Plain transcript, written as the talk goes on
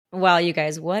Wow, you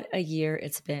guys, what a year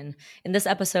it's been. In this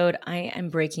episode, I am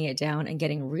breaking it down and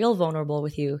getting real vulnerable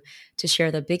with you to share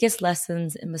the biggest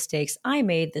lessons and mistakes I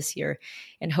made this year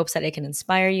in hopes that it can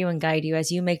inspire you and guide you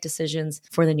as you make decisions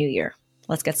for the new year.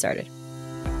 Let's get started.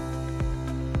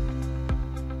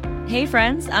 Hey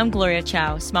friends, I'm Gloria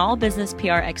Chow, small business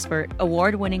PR expert,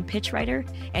 award-winning pitch writer,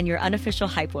 and your unofficial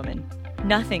hype woman.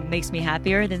 Nothing makes me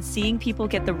happier than seeing people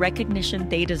get the recognition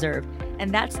they deserve,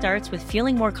 and that starts with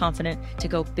feeling more confident to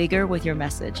go bigger with your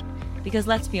message. Because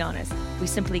let's be honest, we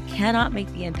simply cannot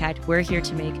make the impact we're here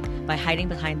to make by hiding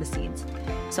behind the scenes.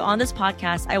 So on this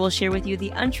podcast, I will share with you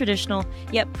the untraditional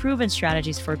yet proven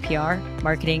strategies for PR,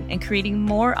 marketing, and creating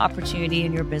more opportunity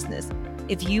in your business.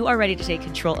 If you are ready to take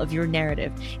control of your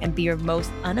narrative and be your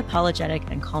most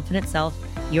unapologetic and confident self,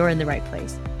 you're in the right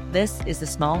place. This is the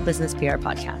Small Business PR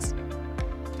Podcast.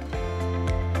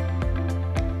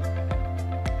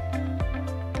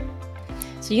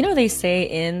 So, they say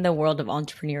in the world of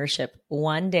entrepreneurship,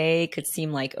 one day could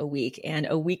seem like a week and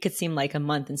a week could seem like a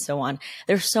month and so on.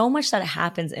 There's so much that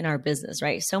happens in our business,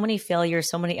 right? So many failures,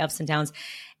 so many ups and downs.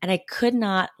 And I could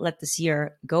not let this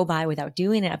year go by without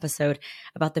doing an episode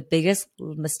about the biggest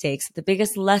mistakes, the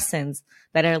biggest lessons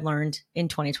that I learned in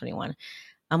 2021.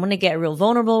 I'm going to get real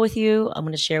vulnerable with you. I'm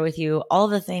going to share with you all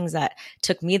the things that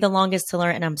took me the longest to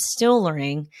learn and I'm still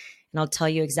learning. And I'll tell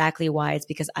you exactly why. It's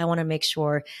because I want to make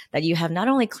sure that you have not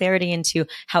only clarity into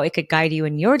how it could guide you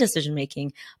in your decision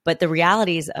making, but the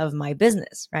realities of my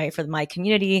business, right? For my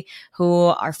community who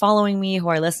are following me, who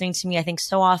are listening to me. I think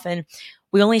so often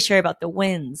we only share about the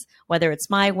wins, whether it's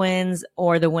my wins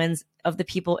or the wins of the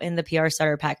people in the PR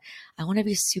Starter Pack. I want to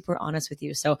be super honest with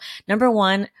you. So number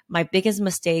one, my biggest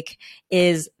mistake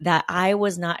is that I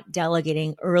was not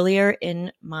delegating earlier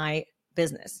in my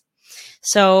business.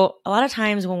 So a lot of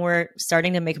times when we're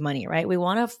starting to make money, right, we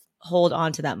want to hold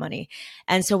on to that money.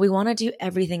 And so we want to do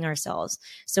everything ourselves.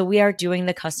 So we are doing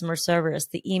the customer service,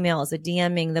 the emails, the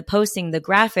DMing, the posting, the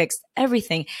graphics,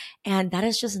 everything. And that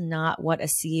is just not what a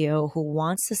CEO who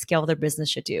wants to scale their business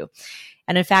should do.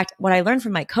 And in fact, what I learned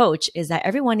from my coach is that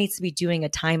everyone needs to be doing a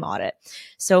time audit.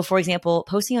 So for example,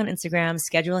 posting on Instagram,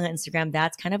 scheduling on Instagram,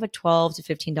 that's kind of a $12 to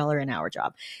 $15 an hour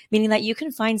job, meaning that you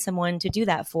can find someone to do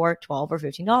that for $12 or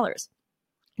 $15.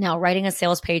 Now, writing a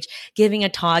sales page, giving a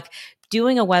talk,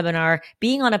 doing a webinar,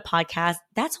 being on a podcast,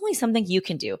 that's only something you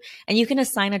can do. And you can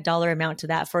assign a dollar amount to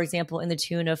that, for example, in the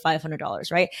tune of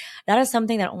 $500, right? That is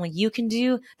something that only you can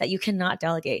do that you cannot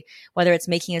delegate, whether it's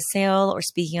making a sale or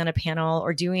speaking on a panel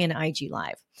or doing an IG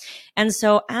live. And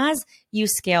so as you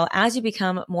scale, as you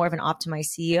become more of an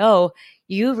optimized CEO,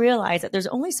 you realize that there's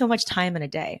only so much time in a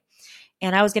day.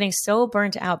 And I was getting so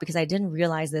burnt out because I didn't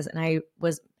realize this. And I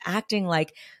was acting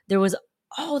like there was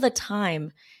all the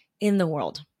time in the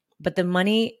world, but the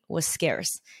money was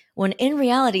scarce. When in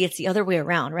reality, it's the other way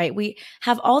around, right? We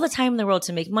have all the time in the world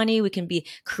to make money. We can be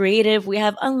creative. We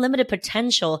have unlimited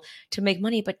potential to make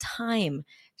money, but time,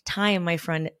 my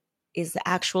friend, is the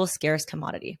actual scarce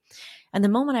commodity. And the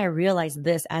moment I realized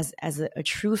this as a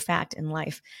true fact in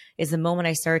life is the moment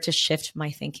I started to shift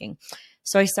my thinking.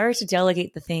 So I started to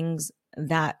delegate the things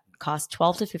that cost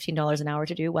 $12 to $15 an hour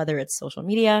to do, whether it's social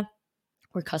media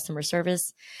or customer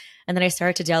service. And then I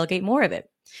started to delegate more of it.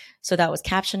 So that was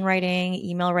caption writing,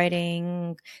 email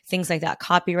writing, things like that,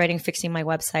 copywriting, fixing my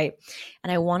website.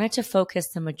 And I wanted to focus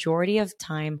the majority of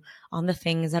time on the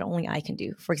things that only I can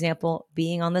do. For example,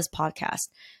 being on this podcast.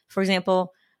 For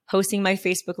example, hosting my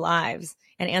Facebook Lives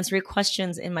and answering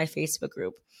questions in my Facebook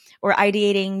group, or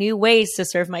ideating new ways to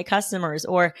serve my customers,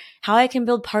 or how I can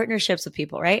build partnerships with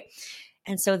people, right?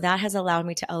 And so that has allowed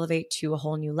me to elevate to a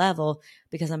whole new level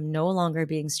because I'm no longer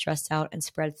being stressed out and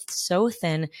spread so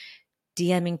thin,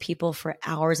 DMing people for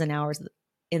hours and hours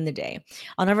in the day.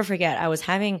 I'll never forget, I was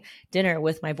having dinner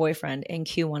with my boyfriend in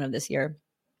Q1 of this year.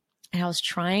 And I was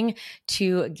trying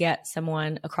to get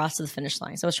someone across to the finish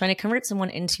line. So I was trying to convert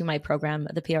someone into my program,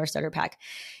 the PR Starter Pack.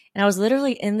 And I was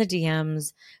literally in the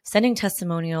DMs, sending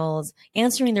testimonials,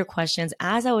 answering their questions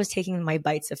as I was taking my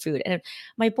bites of food. And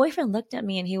my boyfriend looked at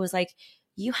me and he was like,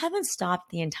 "You haven't stopped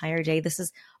the entire day. This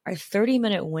is our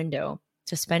 30-minute window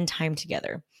to spend time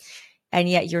together. And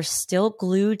yet you're still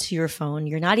glued to your phone.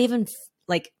 You're not even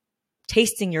like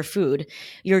tasting your food.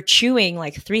 You're chewing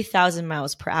like 3,000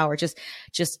 miles per hour, just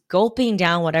gulping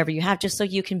down whatever you have just so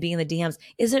you can be in the DMs.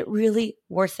 Is it really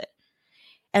worth it?"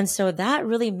 And so that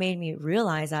really made me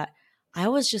realize that I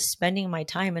was just spending my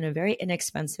time in a very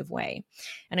inexpensive way.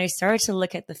 And I started to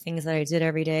look at the things that I did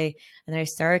every day, and I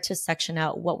started to section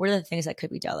out what were the things that could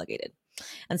be delegated.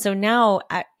 And so now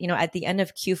at the end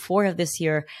of Q4 of this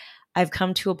year, I've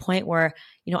come to a point where,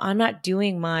 I'm not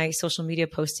doing my social media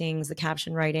postings, the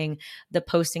caption writing, the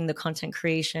posting, the content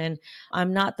creation.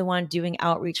 I'm not the one doing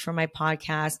outreach for my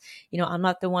podcast. I'm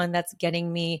not the one that's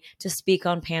getting me to speak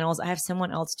on panels. I have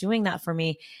someone else doing that for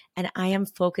me. And I am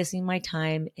focusing my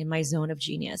time in my zone of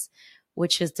genius,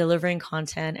 which is delivering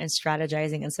content and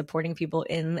strategizing and supporting people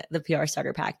in the PR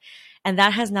Starter Pack. And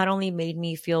that has not only made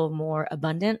me feel more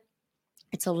abundant,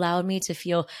 it's allowed me to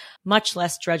feel much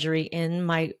less drudgery in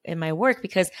my work,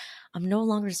 because I'm no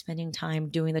longer spending time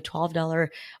doing the $12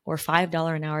 or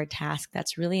 $5 an hour task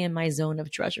that's really in my zone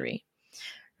of drudgery,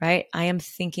 right? I am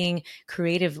thinking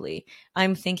creatively.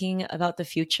 I'm thinking about the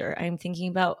future. I'm thinking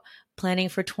about planning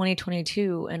for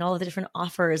 2022 and all of the different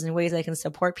offers and ways I can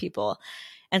support people.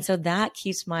 And so that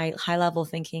keeps my high level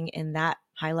thinking in that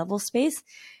high level space,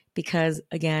 because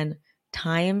again,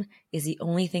 time is the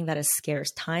only thing that is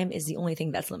scarce. Time is the only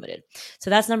thing that's limited. So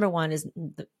that's number one, is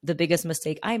the biggest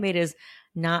mistake I made is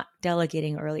not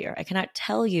delegating earlier. I cannot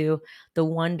tell you the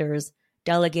wonders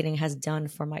delegating has done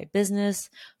for my business,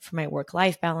 for my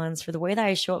work-life balance, for the way that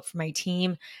I show up for my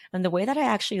team, and the way that I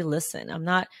actually listen. I'm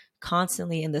not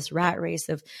constantly in this rat race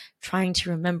of trying to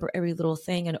remember every little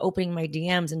thing and opening my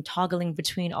DMs and toggling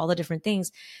between all the different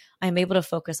things. I'm able to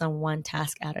focus on one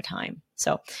task at a time.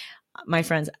 So my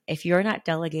friends, if you're not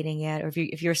delegating yet, or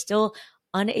if you're still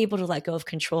unable to let go of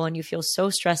control and you feel so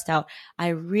stressed out, I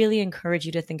really encourage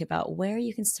you to think about where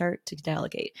you can start to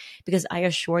delegate, because I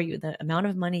assure you the amount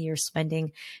of money you're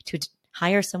spending to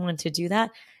hire someone to do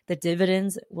that, the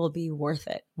dividends will be worth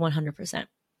it 100%.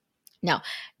 Now,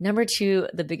 number two,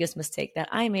 the biggest mistake that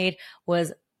I made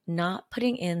was not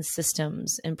putting in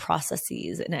systems and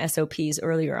processes and SOPs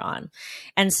earlier on.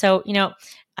 And so,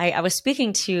 I was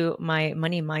speaking to my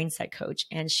money mindset coach,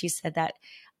 and she said that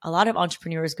a lot of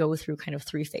entrepreneurs go through kind of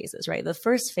three phases, right? The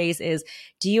first phase is,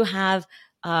 do you have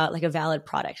like a valid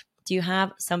product? Do you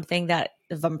have something that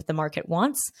the market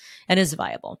wants and is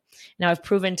viable? Now, I've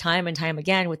proven time and time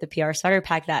again with the PR Starter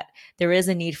Pack that there is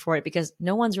a need for it, because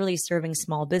no one's really serving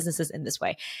small businesses in this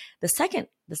way. The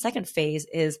second phase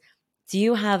is, do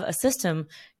you have a system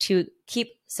to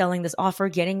keep selling this offer,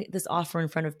 getting this offer in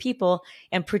front of people,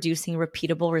 and producing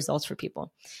repeatable results for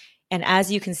people? And as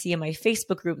you can see in my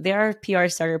Facebook group, there are PR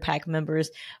Starter Pack members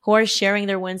who are sharing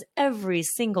their wins every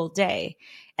single day.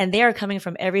 And they are coming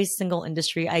from every single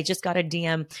industry. I just got a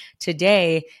DM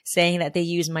today saying that they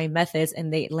use my methods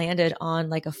and they landed on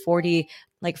like a 40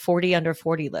 under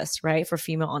 40 list, right, for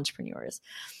female entrepreneurs.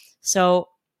 So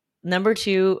number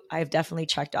two, I've definitely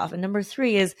checked off. And number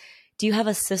three is, do you have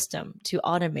a system to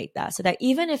automate that, so that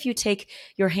even if you take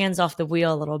your hands off the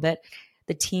wheel a little bit,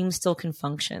 the team still can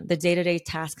function, the day-to-day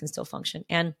tasks can still function?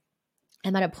 And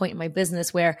I'm at a point in my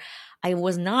business where I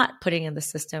was not putting in the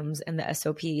systems and the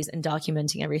SOPs and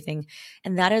documenting everything.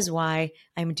 And that is why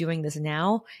I'm doing this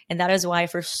now. And that is why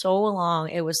for so long,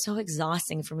 it was so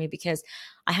exhausting for me, because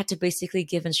I had to basically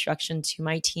give instruction to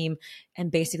my team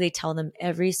and basically tell them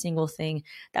every single thing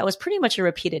that was pretty much a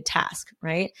repeated task,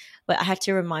 right? But I had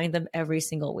to remind them every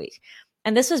single week.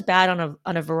 And this was bad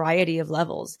on a variety of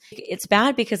levels. It's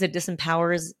bad because it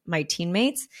disempowers my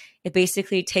teammates. It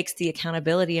basically takes the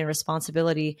accountability and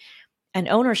responsibility and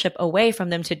ownership away from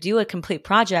them to do a complete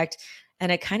project.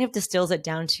 And it kind of distills it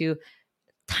down to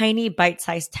tiny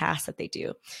bite-sized tasks that they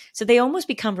do. So they almost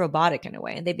become robotic in a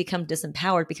way, and they become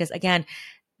disempowered because, again,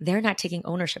 they're not taking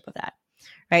ownership of that.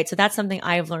 Right. So that's something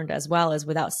I've learned as well, is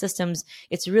without systems,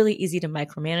 it's really easy to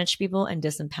micromanage people and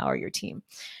disempower your team.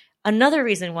 Another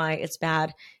reason why it's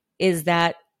bad is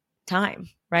that time,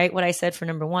 right? What I said for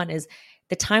number one is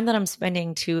the time that I'm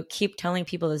spending to keep telling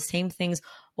people the same things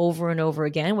over and over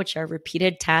again, which are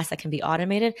repeated tasks that can be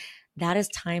automated. That is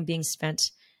time being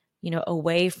spent,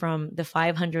 away from the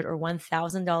 $500 or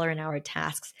 $1,000 an hour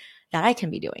tasks that I can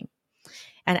be doing.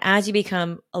 And as you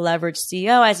become a leveraged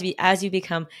CEO, as you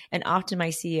become an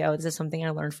optimized CEO, this is something I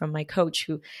learned from my coach,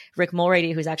 Rick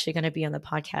Mulready, who's actually going to be on the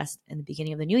podcast in the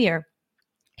beginning of the new year.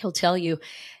 He'll tell you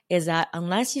is that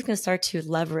unless you can start to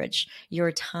leverage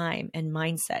your time and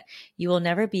mindset, you will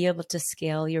never be able to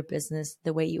scale your business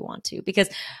the way you want to. Because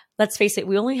let's face it,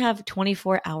 we only have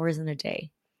 24 hours in a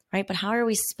day, right? But how are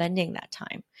we spending that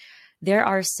time? There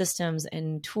are systems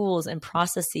and tools and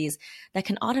processes that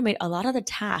can automate a lot of the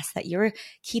tasks that you're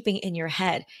keeping in your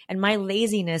head. And my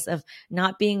laziness of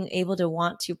not being able to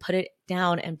want to put it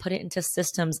down and put it into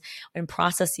systems and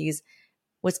processes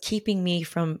was keeping me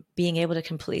from being able to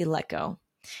completely let go.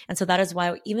 And so that is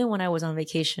why even when I was on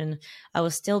vacation, I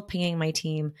was still pinging my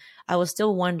team. I was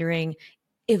still wondering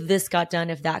if this got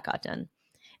done, if that got done.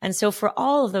 And so for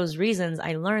all of those reasons,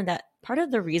 I learned that part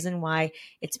of the reason why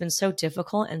it's been so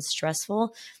difficult and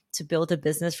stressful to build a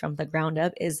business from the ground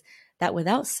up is that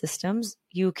without systems,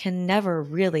 you can never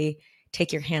really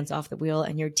take your hands off the wheel,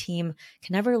 and your team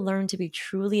can never learn to be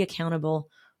truly accountable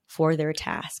for their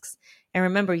tasks. And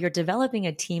remember, you're developing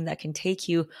a team that can take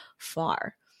you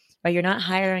far, right? You're not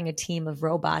hiring a team of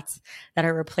robots that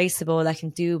are replaceable, that can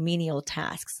do menial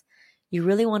tasks. You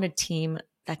really want a team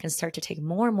that can start to take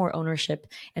more and more ownership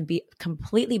and be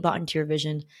completely bought into your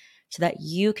vision, so that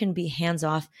you can be hands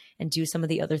off and do some of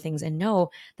the other things and know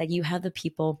that you have the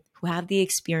people who have the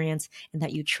experience and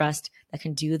that you trust that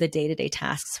can do the day-to-day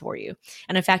tasks for you.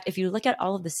 And in fact, if you look at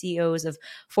all of the CEOs of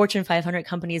Fortune 500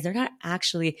 companies, they're not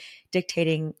actually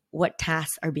dictating what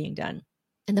tasks are being done.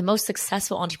 And the most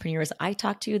successful entrepreneurs I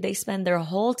talk to, they spend their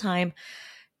whole time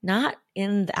not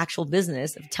in the actual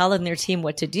business of telling their team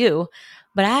what to do,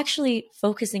 but actually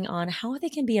focusing on how they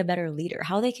can be a better leader,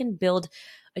 how they can build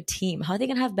a team, how they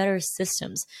can have better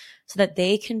systems so that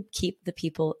they can keep the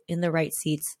people in the right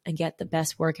seats and get the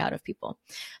best work out of people.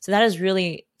 So that is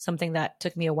really something that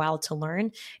took me a while to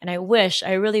learn. And I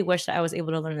really wish that I was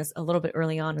able to learn this a little bit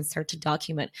early on and start to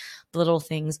document the little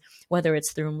things, whether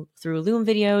it's through Loom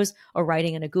videos or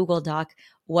writing in a Google Doc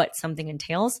what something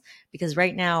entails. Because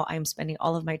right now I'm spending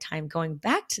all of my time going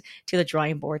back to the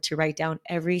drawing board to write down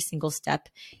every single step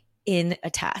in a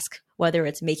task, whether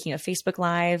it's making a Facebook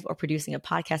Live or producing a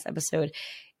podcast episode.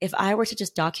 If I were to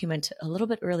just document a little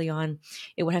bit early on,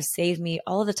 it would have saved me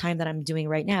all of the time that I'm doing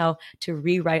right now to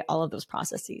rewrite all of those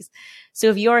processes. So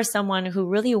if you're someone who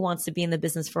really wants to be in the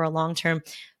business for a long term,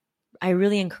 I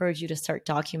really encourage you to start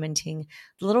documenting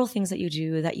the little things that you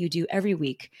do every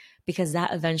week, because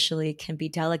that eventually can be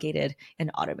delegated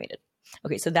and automated.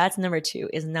 Okay, so that's number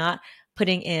 2, is not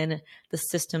putting in the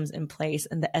systems in place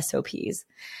and the SOPs.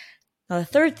 Now, the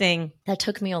third thing that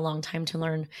took me a long time to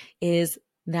learn is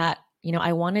that,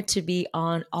 I wanted to be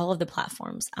on all of the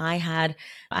platforms. I had,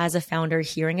 as a founder,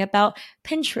 hearing about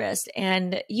Pinterest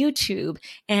and YouTube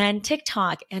and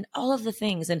TikTok and all of the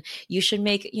things. And you should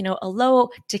make, a low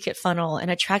ticket funnel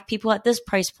and attract people at this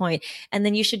price point. And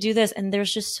then you should do this. And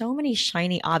there's just so many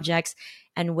shiny objects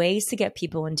and ways to get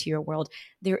people into your world.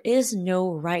 There is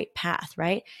no right path,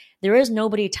 right? There is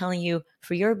nobody telling you,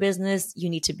 for your business,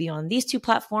 you need to be on these 2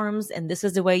 platforms and this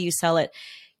is the way you sell it.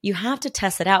 You have to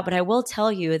test it out. But I will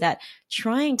tell you that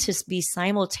trying to be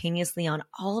simultaneously on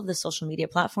all of the social media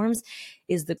platforms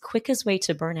is the quickest way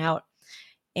to burn out.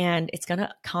 And it's going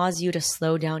to cause you to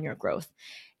slow down your growth.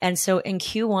 And so in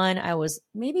Q1, I was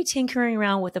maybe tinkering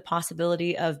around with the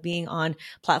possibility of being on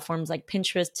platforms like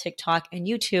Pinterest, TikTok, and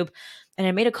YouTube. And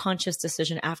I made a conscious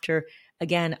decision after,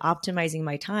 again, optimizing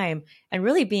my time and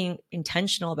really being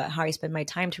intentional about how I spend my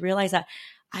time, to realize that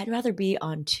I'd rather be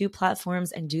on 2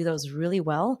 platforms and do those really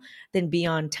well than be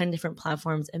on 10 different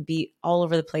platforms and be all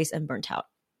over the place and burnt out.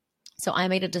 So I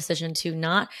made a decision to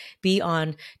not be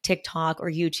on TikTok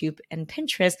or YouTube and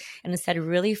Pinterest, and instead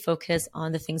really focus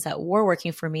on the things that were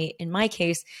working for me. In my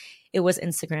case, it was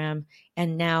Instagram.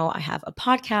 And now I have a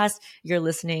podcast. You're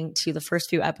listening to the first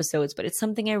few episodes, but it's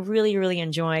something I really, really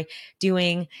enjoy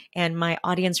doing. And my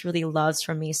audience really loves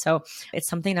from me. So it's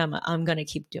something I'm going to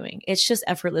keep doing. It's just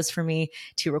effortless for me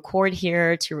to record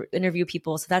here, to interview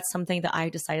people. So that's something that I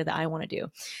decided that I want to do.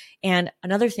 And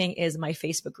another thing is my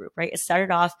Facebook group, right? It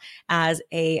started off as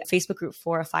a Facebook group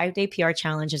for a 5-day PR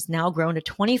challenge. It's now grown to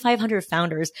 2,500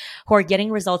 founders who are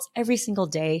getting results every single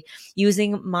day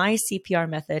using my CPR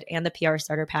method and the PR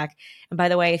starter pack. And by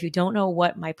the way, if you don't know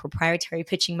what my proprietary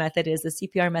pitching method is, the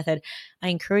CPR method, I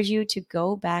encourage you to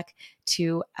go back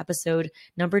to episode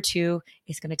number 2.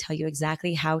 It's going to tell you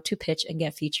exactly how to pitch and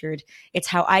get featured. It's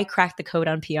how I cracked the code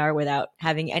on PR without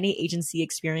having any agency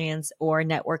experience or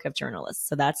network of journalists.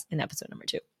 So that's in episode number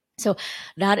 2. So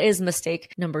that is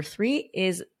mistake number 3,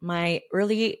 is my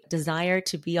early desire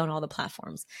to be on all the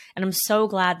platforms. And I'm so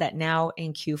glad that now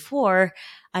in Q4,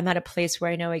 I'm at a place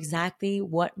where I know exactly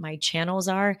what my channels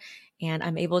are, and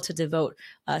I'm able to devote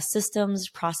systems,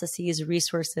 processes,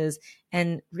 resources,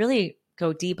 and really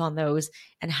go deep on those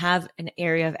and have an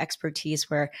area of expertise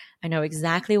where I know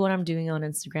exactly what I'm doing on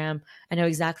Instagram. I know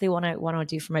exactly what I want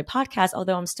to do for my podcast,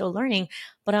 although I'm still learning,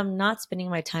 but I'm not spending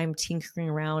my time tinkering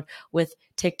around with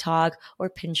TikTok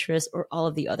or Pinterest or all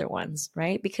of the other ones,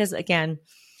 right? Because again,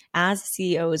 as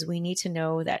CEOs, we need to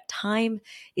know that time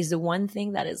is the one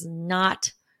thing that is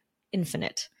not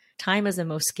infinite. Time is the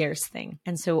most scarce thing.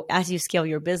 And so as you scale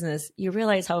your business, you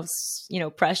realize how,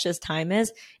 precious time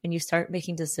is, and you start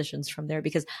making decisions from there,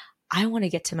 because I want to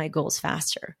get to my goals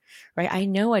faster, right? I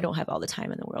know I don't have all the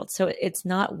time in the world. So it's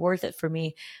not worth it for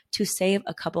me to save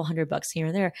a couple $100 here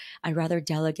and there. I'd rather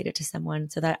delegate it to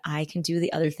someone so that I can do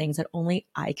the other things that only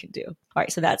I can do. All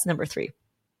right. So that's number 3.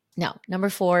 Now, number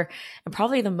 4, and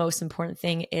probably the most important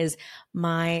thing, is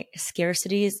my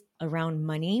scarcities around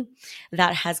money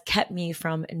that has kept me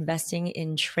from investing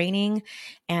in training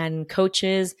and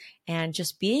coaches and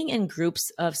just being in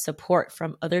groups of support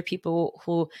from other people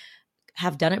who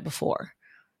have done it before,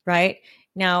 right?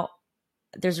 Now,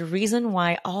 there's a reason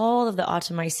why all of the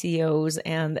Optimize CEOs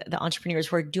and the entrepreneurs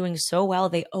who are doing so well,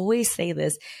 they always say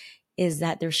this, is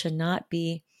that there should not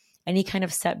be any kind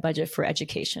of set budget for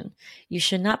education. You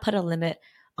should not put a limit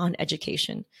on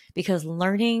education, because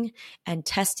learning and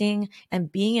testing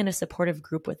and being in a supportive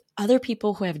group with other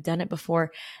people who have done it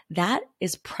before, that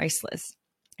is priceless.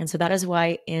 And so that is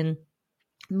why in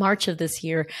March of this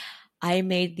year, I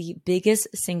made the biggest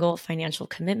single financial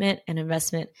commitment and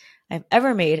investment I've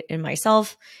ever made in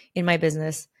myself, in my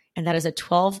business. And that is a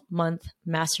 12-month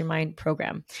mastermind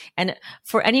program. And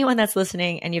for anyone that's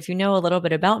listening, and if you know a little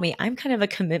bit about me, I'm kind of a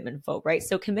commitment phobe, right?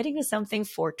 So committing to something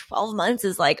for 12 months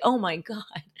is like, oh my God,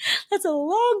 that's a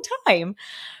long time,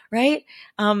 right?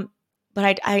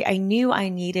 But I knew I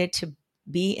needed to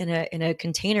be in a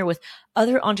container with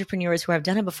other entrepreneurs who have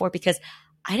done it before, because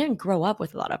I didn't grow up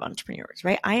with a lot of entrepreneurs,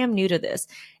 right? I am new to this.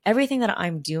 Everything that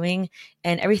I'm doing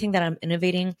and everything that I'm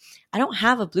innovating, I don't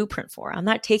have a blueprint for. I'm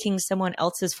not taking someone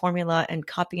else's formula and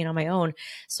copying on my own.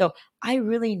 So I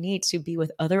really need to be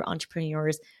with other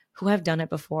entrepreneurs who have done it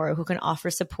before, who can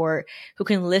offer support, who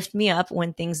can lift me up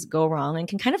when things go wrong and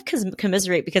can kind of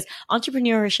commiserate, because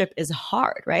entrepreneurship is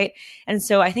hard, right? And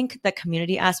so I think the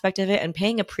community aspect of it and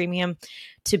paying a premium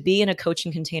to be in a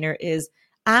coaching container is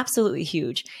absolutely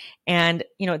huge. And,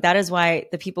 that is why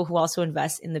the people who also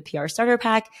invest in the PR starter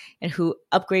pack and who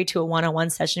upgrade to a one-on-one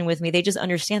session with me, they just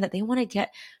understand that they want to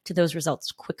get to those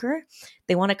results quicker.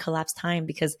 They want to collapse time,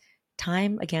 because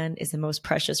time, again, is the most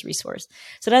precious resource.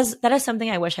 So that is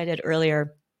something I wish I did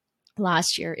earlier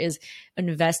last year, is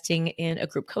investing in a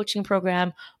group coaching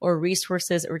program or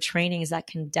resources or trainings that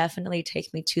can definitely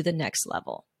take me to the next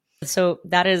level. So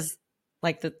that is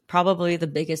like probably the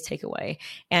biggest takeaway.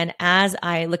 And as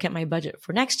I look at my budget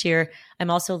for next year,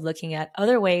 I'm also looking at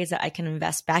other ways that I can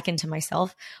invest back into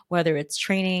myself, whether it's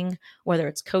training, whether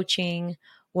it's coaching,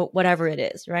 whatever it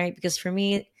is, right? Because for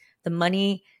me, the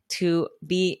money to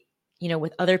be,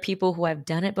 with other people who have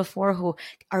done it before, who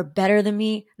are better than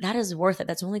me, that is worth it.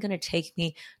 That's only going to take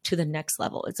me to the next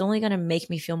level. It's only going to make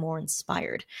me feel more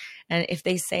inspired. And if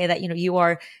they say that, you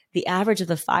are the average of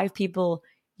the 5 people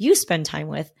you spend time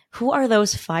with, who are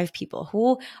those 5 people?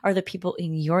 Who are the people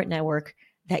in your network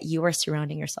that you are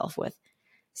surrounding yourself with?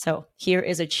 So here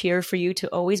is a cheer for you to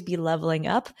always be leveling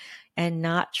up and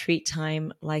not treat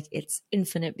time like it's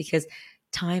infinite, because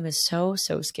time is so,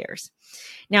 so scarce.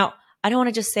 Now, I don't want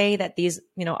to just say that these,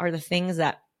 are the things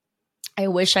that I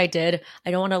wish I did.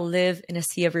 I don't want to live in a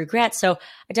sea of regret. So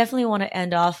I definitely want to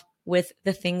end off with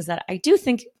the things that I do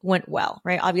think went well,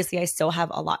 right? Obviously, I still have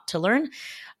a lot to learn.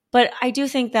 But I do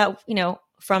think that,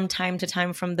 from time to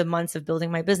time, from the months of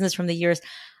building my business, from the years,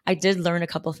 I did learn a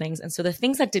couple things. And so the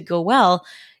things that did go well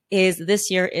is this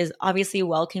year is obviously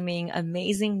welcoming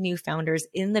amazing new founders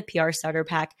in the PR Starter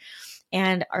Pack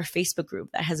and our Facebook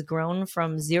group that has grown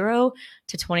from 0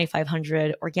 to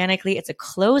 2,500 organically. It's a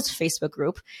closed Facebook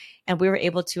group, and we were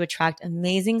able to attract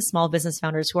amazing small business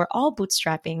founders who are all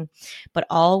bootstrapping, but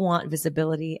all want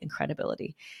visibility and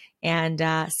credibility. And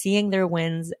seeing their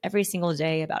wins every single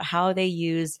day about how they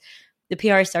use the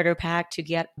PR Starter Pack to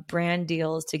get brand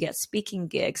deals, to get speaking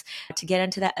gigs, to get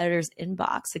into that editor's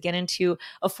inbox, to get into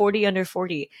a 40 under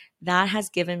 40. That has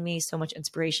given me so much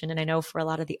inspiration. And I know for a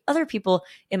lot of the other people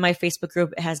in my Facebook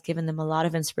group, it has given them a lot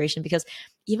of inspiration, because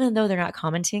even though they're not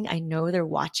commenting, I know they're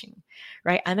watching,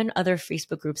 right? I'm in other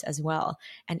Facebook groups as well.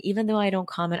 And even though I don't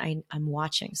comment, I'm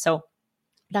watching. So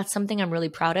that's something I'm really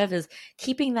proud of, is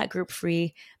keeping that group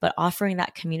free, but offering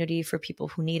that community for people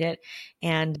who need it.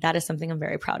 And that is something I'm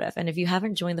very proud of. And if you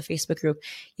haven't joined the Facebook group,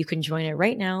 you can join it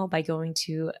right now by going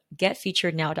to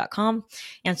getfeaturednow.com,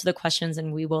 answer the questions,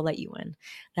 and we will let you in.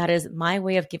 That is my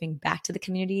way of giving back to the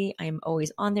community. I am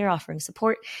always on there offering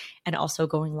support and also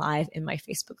going live in my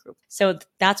Facebook group. So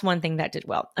that's one thing that did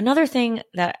well. Another thing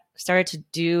that started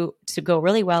to go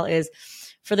really well is,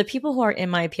 for the people who are in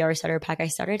my PR Starter Pack, I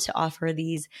started to offer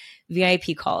these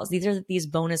VIP calls. These are these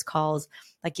bonus calls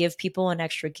that give people an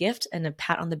extra gift and a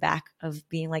pat on the back of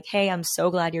being like, hey, I'm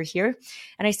so glad you're here.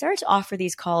 And I started to offer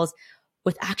these calls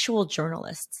with actual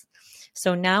journalists.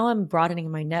 So now I'm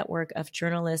broadening my network of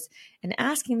journalists and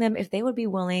asking them if they would be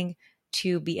willing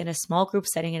to be in a small group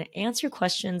setting and answer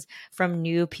questions from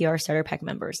new PR Starter Pack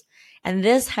members. And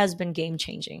this has been game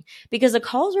changing, because the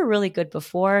calls were really good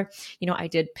before. I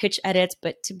did pitch edits,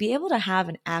 but to be able to have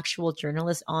an actual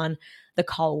journalist on the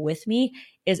call with me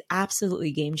is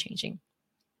absolutely game changing.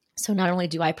 So not only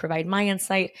do I provide my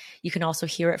insight, you can also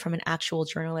hear it from an actual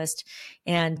journalist,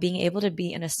 and being able to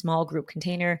be in a small group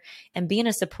container and be in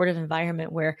a supportive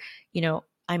environment where,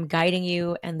 I'm guiding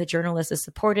you and the journalist is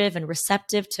supportive and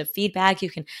receptive to feedback. You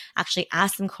can actually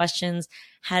ask them questions,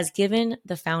 has given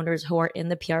the founders who are in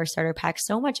the PR Starter Pack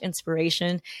so much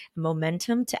inspiration and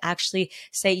momentum to actually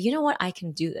say, you know what, I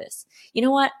can do this. You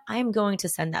know what, I'm going to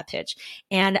send that pitch.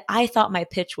 And I thought my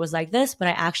pitch was like this, but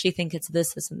I actually think it's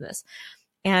this, this, and this.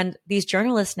 And these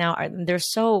journalists now they're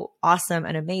so awesome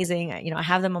and amazing. I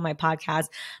have them on my podcast.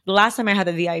 The last time I had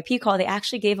the VIP call, they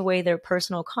actually gave away their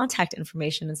personal contact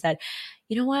information and said,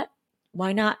 you know what,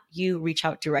 why not you reach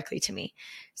out directly to me?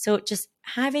 So just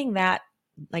having that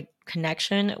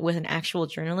connection with an actual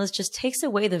journalist just takes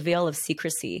away the veil of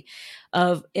secrecy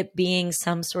of it being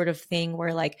some sort of thing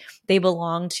where they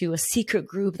belong to a secret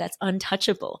group that's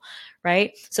untouchable,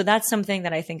 right? So that's something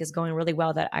that I think is going really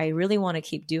well that I really want to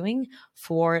keep doing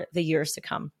for the years to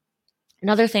come.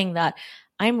 Another thing that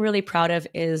I'm really proud of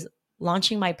is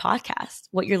launching my podcast,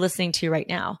 what you're listening to right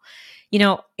now.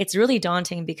 It's really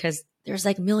daunting because there's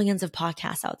millions of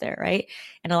podcasts out there, right?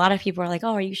 And a lot of people are like,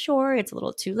 oh, are you sure? It's a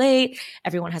little too late.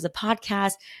 Everyone has a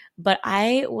podcast. But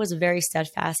I was very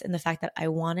steadfast in the fact that I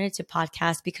wanted to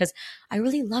podcast because I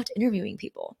really loved interviewing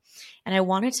people. And I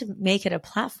wanted to make it a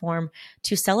platform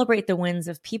to celebrate the wins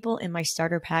of people in my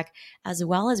starter pack, as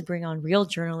well as bring on real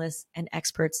journalists and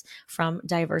experts from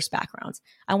diverse backgrounds.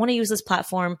 I want to use this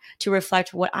platform to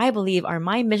reflect what I believe are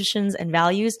my missions and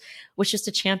values, which is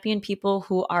to champion people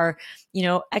who are,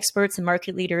 experts and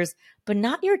market leaders, but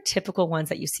not your typical ones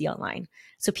that you see online.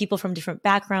 So people from different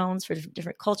backgrounds, for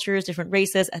different cultures, different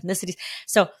races, ethnicities.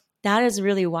 So that is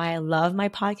really why I love my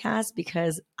podcast,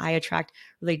 because I attract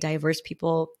really diverse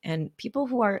people and people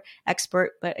who are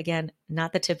expert, but again,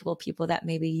 not the typical people that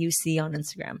maybe you see on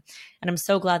Instagram. And I'm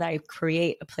so glad that I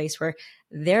create a place where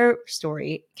their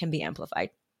story can be amplified.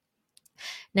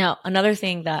 Now, another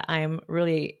thing that I'm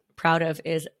really proud of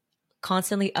is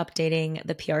constantly updating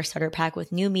the PR Starter Pack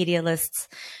with new media lists,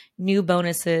 new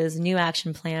bonuses, new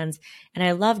action plans. And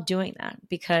I love doing that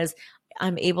because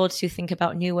I'm able to think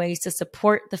about new ways to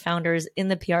support the founders in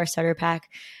the PR Starter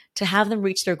Pack, to have them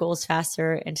reach their goals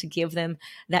faster and to give them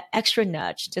that extra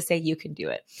nudge to say you can do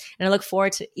it. And I look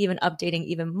forward to even updating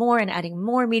even more and adding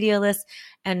more media lists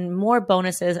and more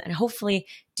bonuses, and hopefully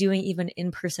doing even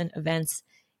in-person events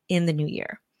in the new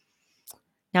year.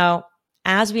 Now,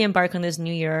 as we embark on this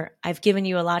new year, I've given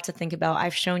you a lot to think about.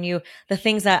 I've shown you the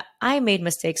things that I made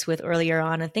mistakes with earlier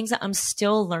on and things that I'm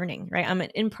still learning, right? I'm an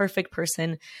imperfect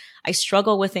person. I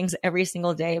struggle with things every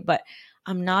single day, but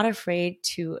I'm not afraid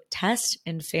to test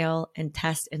and fail and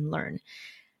test and learn.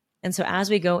 And so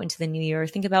as we go into the new year,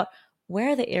 think about,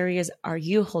 where are the areas are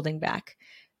you holding back?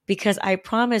 Because I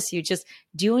promise you, just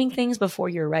doing things before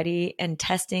you're ready and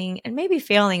testing and maybe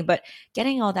failing, but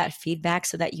getting all that feedback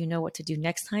so that you know what to do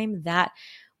next time, that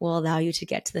will allow you to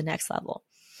get to the next level.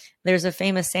 There's a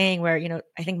famous saying where,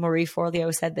 I think Marie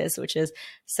Forleo said this, which is,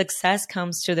 success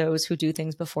comes to those who do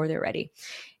things before they're ready.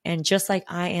 And just like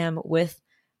I am with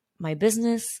my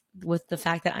business, with the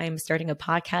fact that I'm starting a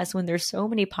podcast, when there's so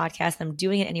many podcasts, I'm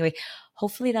doing it anyway.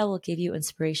 Hopefully that will give you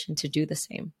inspiration to do the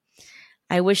same.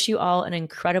 I wish you all an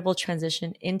incredible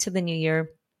transition into the new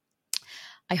year.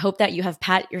 I hope that you have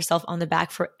pat yourself on the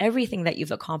back for everything that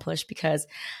you've accomplished, because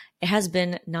it has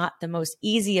been not the most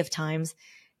easy of times,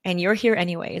 and you're here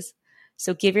anyways.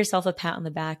 So give yourself a pat on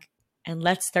the back, and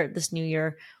let's start this new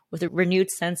year with a renewed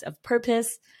sense of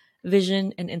purpose,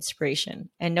 vision, and inspiration,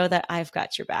 and know that I've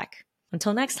got your back.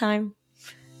 Until next time.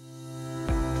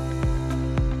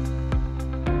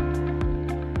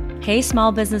 Hey,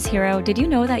 small business hero, did you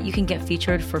know that you can get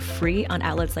featured for free on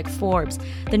outlets like Forbes,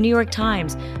 The New York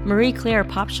Times, Marie Claire,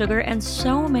 Pop Sugar, and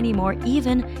so many more,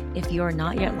 even if you're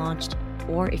not yet launched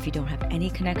or if you don't have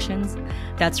any connections?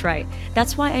 That's right.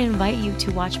 That's why I invite you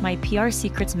to watch my PR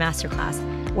Secrets Masterclass,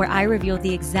 where I reveal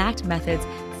the exact methods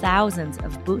thousands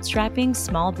of bootstrapping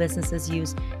small businesses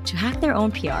use to hack their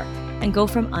own PR and go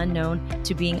from unknown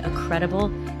to being a credible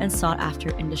and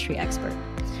sought-after industry expert.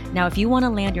 Now, if you want to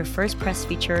land your first press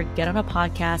feature, get on a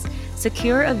podcast,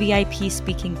 secure a VIP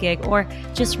speaking gig, or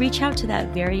just reach out to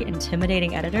that very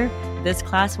intimidating editor, this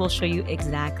class will show you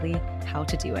exactly how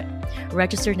to do it.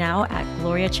 Register now at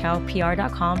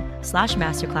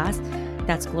gloriachoupr.com/masterclass.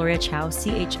 That's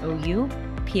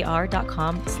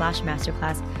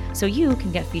gloriachoupr.com/masterclass. So you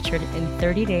can get featured in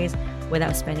 30 days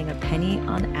without spending a penny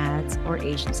on ads or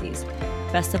agencies.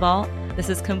 Best of all, this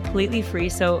is completely free,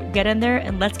 so get in there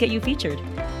and let's get you featured.